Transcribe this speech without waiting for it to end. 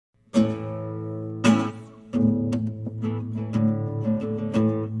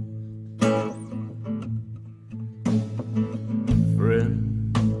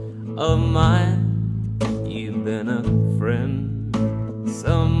mine. You've been a friend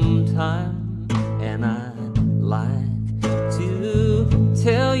sometime, and I'd like to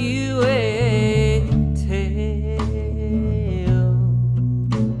tell you a tale.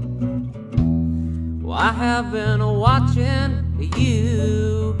 Well, I have been watching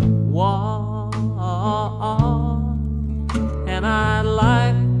you walk, and I'd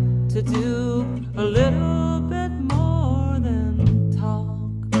like to do a little bit more than talk.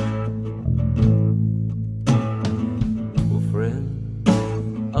 Well, friend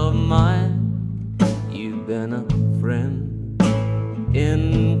of mine, you've been a friend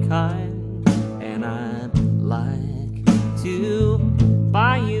in kind, and I'd like to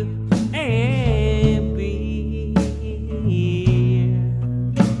buy you a beer.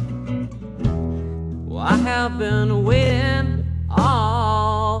 Well, I have been waiting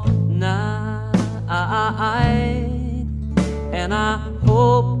all night, and I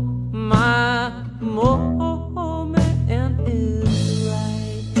hope my moment is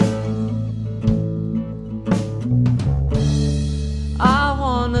right. I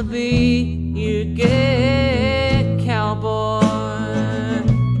wanna be your gay cowboy.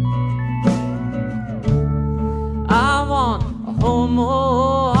 I want a homo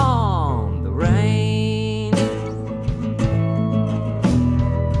on the range.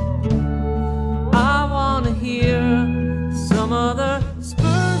 I wanna hear some other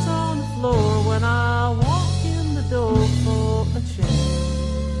spurs on the floor when I walk in the door for a change.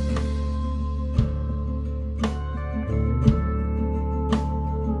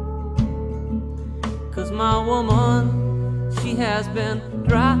 'Cause my woman, she has been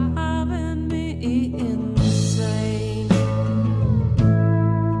driving me insane.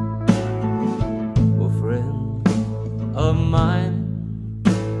 Well, friend of mine,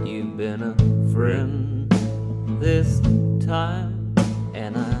 you've been a friend this time,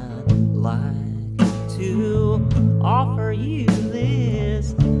 and I'd like to offer you this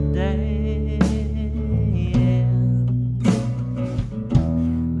day.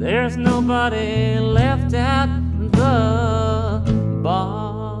 There's nobody left at the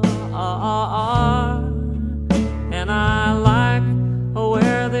bar, and I like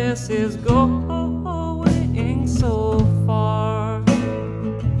where this is going so far.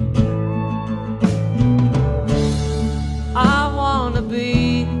 I wanna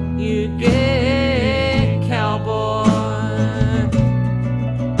be your gay cowboy.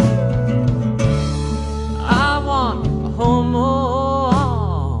 I want a homo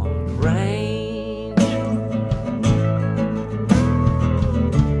on the range.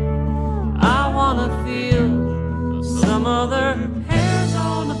 I wanna feel some other hairs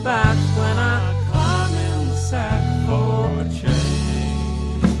on the back when I climb in the sack for a change.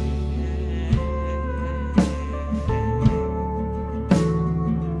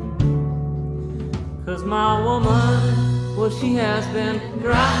 'Cause my woman, well, she has been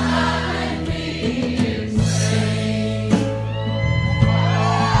driving me insane.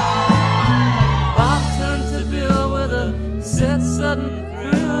 Bob turned to Bill with a set sudden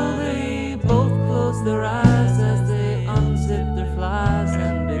thrill. They both closed their eyes as they unzipped their flies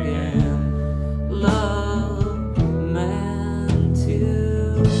and began love, man to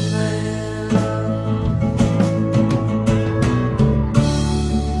man.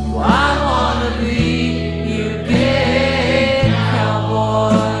 Well, I wanna be your gay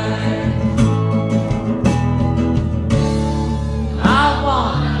cowboy. I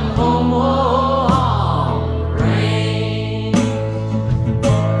want a homo on the range.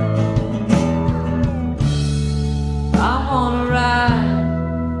 I wanna ride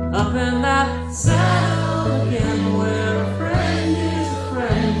up in that saddle again, where a friend is a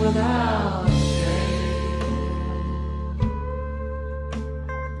friend without shame.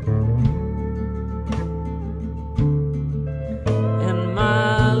 And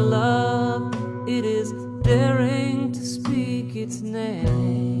my love, it is daring to speak its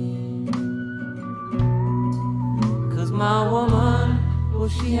name. 'Cause my woman, well,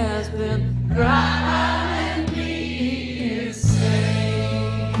 she has been driving me